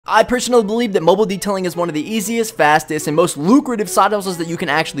I personally believe that mobile detailing is one of the easiest, fastest, and most lucrative side hustles that you can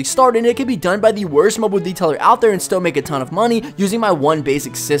actually start, and it can be done by the worst mobile detailer out there and still make a ton of money using my one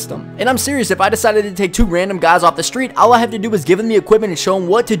basic system. And I'm serious, if I decided to take 2 random guys off the street, all I have to do is give them the equipment and show them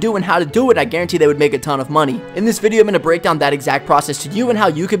what to do and how to do it. I guarantee they would make a ton of money. In this video, I'm going to break down that exact process to you and how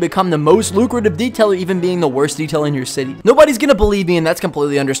you can become the most lucrative detailer, even being the worst detailer in your city. Nobody's going to believe me, and that's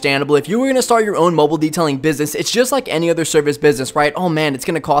completely understandable. If you were going to start your own mobile detailing business, it's just like any other service business, right? Oh man, it's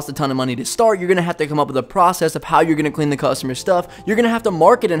going to cost a ton of money to start. You're going to have to come up with a process of how you're going to clean the customer stuff. You're going to have to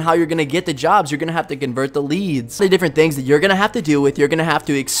market and how you're going to get the jobs. You're going to have to convert the leads. The different things that you're going to have to deal with, you're going to have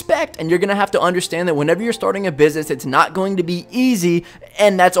to expect, and you're going to have to understand that whenever you're starting a business, it's not going to be easy,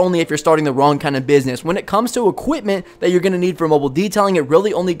 and that's only if you're starting the wrong kind of business. When it comes to equipment that you're going to need for mobile detailing, it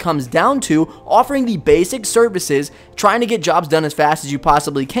really only comes down to offering the basic services, trying to get jobs done as fast as you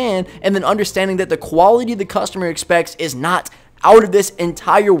possibly can, and then understanding that the quality the customer expects is not out of this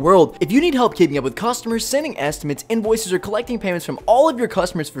entire world. If you need help keeping up with customers, sending estimates, invoices, or collecting payments from all of your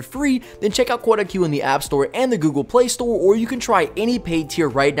customers for free, then check out QuoteIQ in the App Store and the Google Play Store, or you can try any paid tier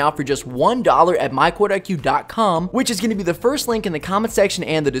right now for just $1 at myquoteiq.com, which is going to be the first link in the comment section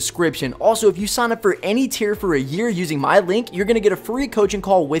and the description. Also, if you sign up for any tier for a year using my link, you're going to get a free coaching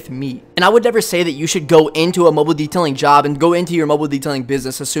call with me. And I would never say that you should go into a mobile detailing job and go into your mobile detailing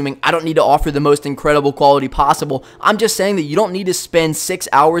business assuming I don't need to offer the most incredible quality possible. I'm just saying that you don't need to spend 6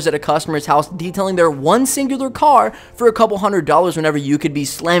 hours at a customer's house detailing their one singular car for a couple $100s whenever you could be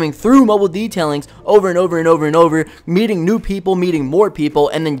slamming through mobile detailings over and over and over and over, meeting new people, meeting more people,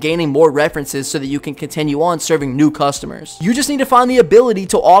 and then gaining more references so that you can continue on serving new customers. You just need to find the ability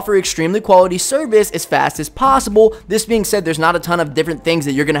to offer extremely quality service as fast as possible. This being said, there's not a ton of different things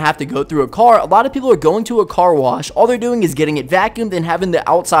that you're going to have to go through a car. A lot of people are going to a car wash. All they're doing is getting it vacuumed and having the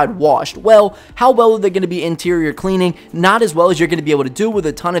outside washed. Well, how well are they going to be interior cleaning? Not as well as you're going to be able to do with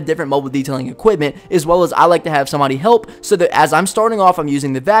a ton of different mobile detailing equipment, as well as I like to have somebody help so that as I'm starting off, I'm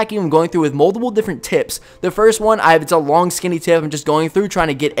using the vacuum, going through with multiple different tips. The first one, it's a long skinny tip. I'm just going through trying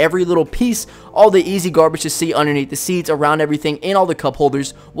to get every little piece, all the easy garbage to see underneath the seats, around everything, in all the cup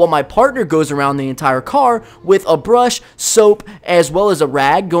holders, while my partner goes around the entire car with a brush, soap, as well as a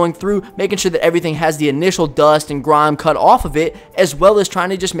rag, going through making sure that everything has the initial dust and grime cut off of it, as well as trying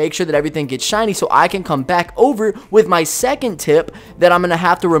to just make sure that everything gets shiny so I can come back over with my second tip that I'm going to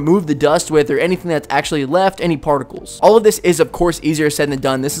have to remove the dust with, or anything that's actually left, any particles. All of this is of course easier said than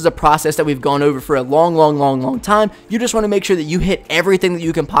done. This is a process that we've gone over for a long time. You just want to make sure that you hit everything that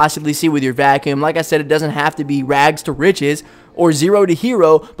you can possibly see with your vacuum. Like I said, it doesn't have to be rags to riches or 0 to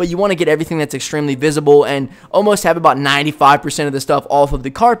hero, but you want to get everything that's extremely visible and almost have about 95% of the stuff off of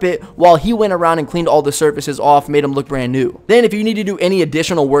the carpet, while he went around and cleaned all the surfaces off, made them look brand new. Then if you need to do any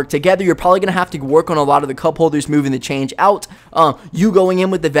additional work together, you're probably going to have to work on a lot of the cup holders, moving the change out, you going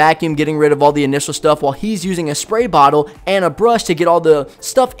in with the vacuum, getting rid of all the initial stuff, while he's using a spray bottle and a brush to get all the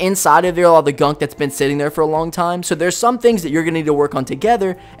stuff inside of there, all the gunk that's been sitting there for a long time. So there's some things that you're going to need to work on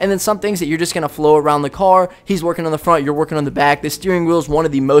together, and then some things that you're just going to flow around the car. He's working on the front, you're working on the back. The steering wheel is one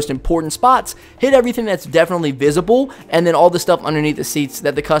of the most important spots. Hit everything that's definitely visible, and then all the stuff underneath the seats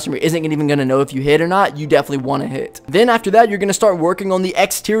that the customer isn't even going to know if you hit or not, you definitely want to hit. Then after that, you're going to start working on the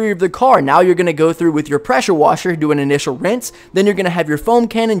exterior of the car. Now you're going to go through with your pressure washer, do an initial rinse. Then you're going to have your foam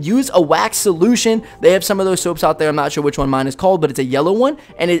cannon, use a wax solution. They have some of those soaps out there. I'm not sure which one mine is called, but it's a yellow one,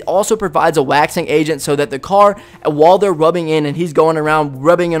 and it also provides a waxing agent so that the car, while they're rubbing in and he's going around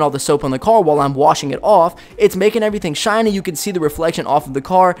rubbing in all the soap on the car while I'm washing it off, it's making everything shiny. You can see the reflection off of the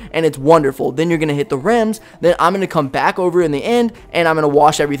car, and it's wonderful. Then you're going to hit the rims. Then I'm going to come back over in the end, and I'm going to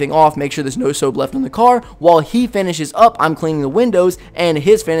wash everything off, make sure there's no soap left on the car. While he finishes up, I'm cleaning the windows, and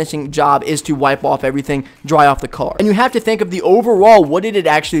his finishing job is to wipe off everything, dry off the car. And you have to think of the overall, what did it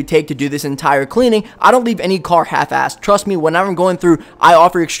actually take to do this entire cleaning? I don't leave any car half-assed. Trust me, whenever I'm going through, I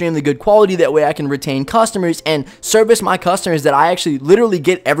offer extremely good quality. That way I can retain customers and service my customers that I actually literally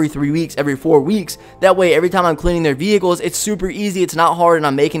get every 3 weeks, every 4 weeks. That way, every time I'm cleaning their vehicles, it's super easy, it's not hard, and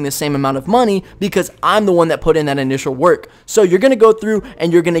I'm making the same amount of money because I'm the one that put in that initial work. So you're going to go through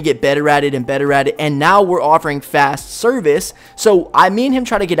and you're going to get better at it and better at it, and now we're offering fast service. So me and him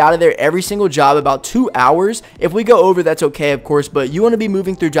try to get out of there every single job about 2 hours. If we go over, that's okay, of course, but you want to be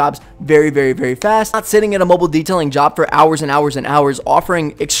moving through jobs very fast, not sitting at a mobile detailing job for hours and hours,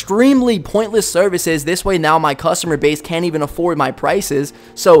 offering extremely pointless services. This way now my customer base can't even afford my prices.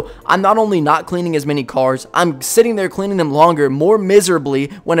 So I'm not only not cleaning as many cars, I'm sitting there cleaning them longer, more miserably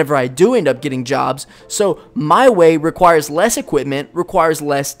whenever I do end up getting jobs. So my way requires less equipment, requires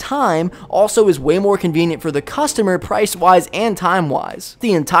less time, also is way more convenient for the customer price-wise and time-wise.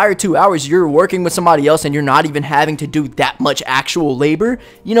 The entire 2 hours you're working with somebody else and you're not even having to do that much actual labor.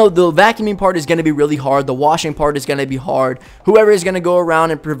 You know, the vacuuming part is going to be really hard. The washing part is going to be hard. Whoever is going to go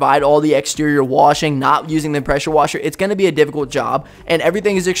around and provide all the exterior washing, not using the pressure washer, it's going to be a difficult job, and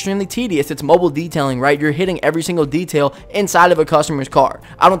everything is extremely tedious. It's mobile detailing, right? You're hitting every single detail inside of a customer's car.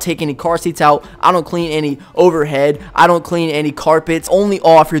 I don't take any car seats out. I don't clean any overhead. I don't clean any carpets. Only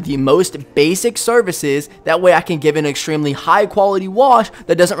offer the most basic services. That way I can give an extremely high quality wash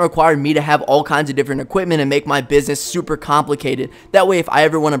that doesn't require me to have all kinds of different equipment and make my business super complicated. That way, if I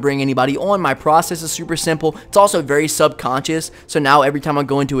ever want to bring anybody on, my process is super simple. It's also very subconscious. So now every time I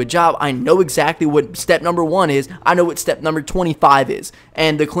go into a job, I know exactly what step number 1 is. I know what step number 25 is.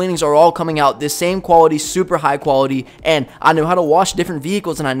 And the cleanings are all coming out the same quality, super high quality. And I know how to wash different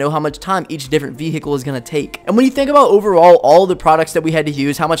vehicles, and I know how much time each different vehicle is going to take. And when you think about overall all the products that we had to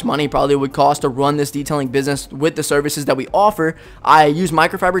use, how much money probably would cost to run this detailing business with the services that we offer, I use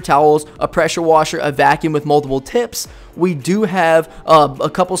microfiber towels, a pressure washer, a vacuum with multiple tips. We do have a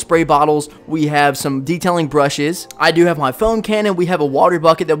couple spray bottles. We have some detailing brushes. I do have my foam cannon. We have a water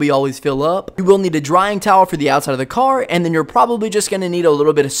bucket that we always fill up. You will need a drying towel for the outside of the car, and then you're probably just going to need a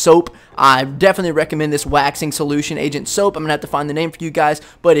little bit of soap. I definitely recommend this waxing solution agent soap. I'm going to have to find the name for you guys,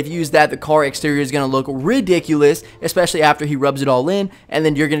 but if you use that, the car exterior is going to look ridiculous, especially after he rubs it all in, and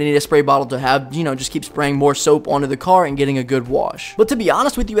then you're going to need a spray bottle to have, you know, just keep spraying more soap onto the car and getting a good wash. But to be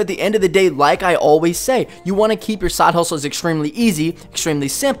honest with you, at the end of the day, like I always say, you want to keep your side hustle is extremely easy, extremely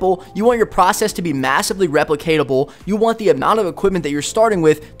simple. You want your process to be massively replicatable. You want the amount of equipment that you're starting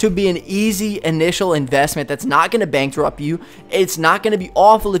with to be an easy initial investment that's not going to bankrupt you. It's not going to be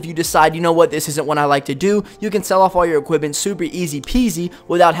awful if you decide, you know what, this isn't what I like to do. You can sell off all your equipment super easy peasy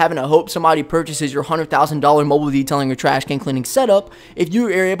without having to hope somebody purchases your $100,000 mobile detailing or trash can cleaning setup. If you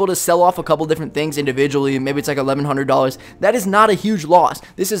are able to sell off a couple different things individually, maybe it's like $1,100, that is not a huge loss.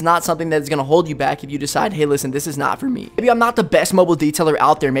 This is not something that is going to hold you back if you decide, hey, listen, this is not for me. Maybe I'm not the best mobile detailer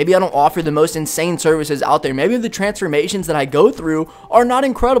out there. Maybe I don't offer the most insane services out there. Maybe the transformations that I go through are not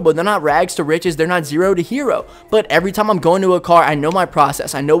incredible. They're not rags to riches. They're not zero to hero. But every time I'm going to a car, I know my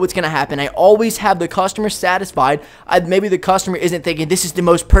process. I know what's going to happen. I always have the customer satisfied. Maybe the customer isn't thinking this is the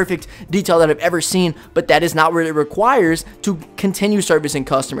most perfect detail that I've ever seen, but that is not what it requires to continue servicing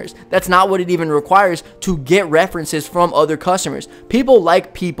customers. That's not what it even requires to get references from other customers. People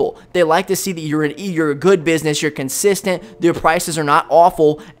like people. They like to see that you're a good business, you're consistent, your prices are not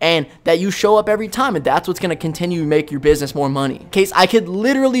awful, and that you show up every time, and that's what's going to continue to make your business more money. In case I could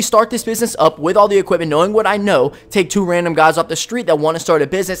literally start this business up with all the equipment, knowing what I know, take 2 random guys off the street that want to start a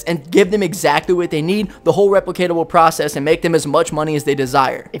business and give them exactly what they need, the whole replicatable process, and make them as much money as they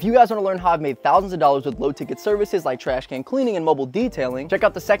desire. If you guys want to learn how I've made thousands of dollars with low ticket services like trash can cleaning and mobile detailing, check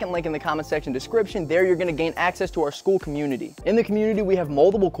out the second link in the comment section description. There you're going to gain access to our school community. In the community, we have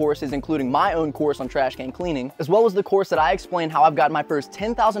multiple courses, including my own course on trash can cleaning, as well as the course that I explain how I've gotten my first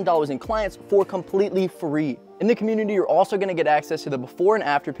 $10,000 in clients for completely free. In the community, you're also going to get access to the before and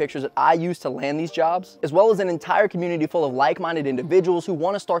after pictures that I use to land these jobs, as well as an entire community full of like-minded individuals who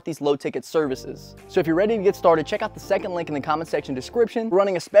want to start these low-ticket services. So if you're ready to get started, check out the second link in the comment section description. We're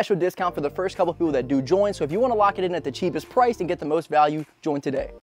running a special discount for the first couple people that do join, so if you want to lock it in at the cheapest price and get the most value, join today.